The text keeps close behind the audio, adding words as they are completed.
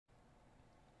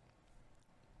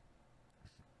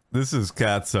This is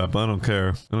catsup. I don't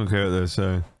care. I don't care what they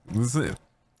say.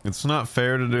 It's not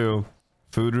fair to do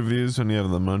food reviews when you have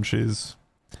the munchies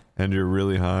and you're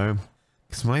really high.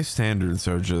 Because my standards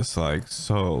are just like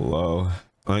so low.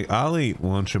 Like I'll eat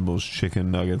Lunchables chicken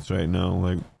nuggets right now.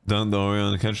 Like done the Oreo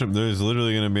and the ketchup. There's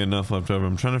literally going to be enough left over.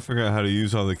 I'm trying to figure out how to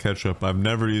use all the ketchup. I've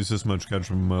never used this much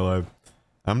ketchup in my life.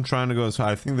 I'm trying to go as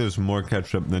high. I think there's more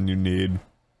ketchup than you need.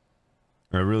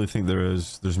 I really think there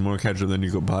is. There's more ketchup than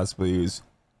you could possibly use.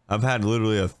 I've had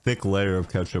literally a thick layer of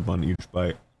ketchup on each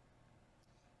bite.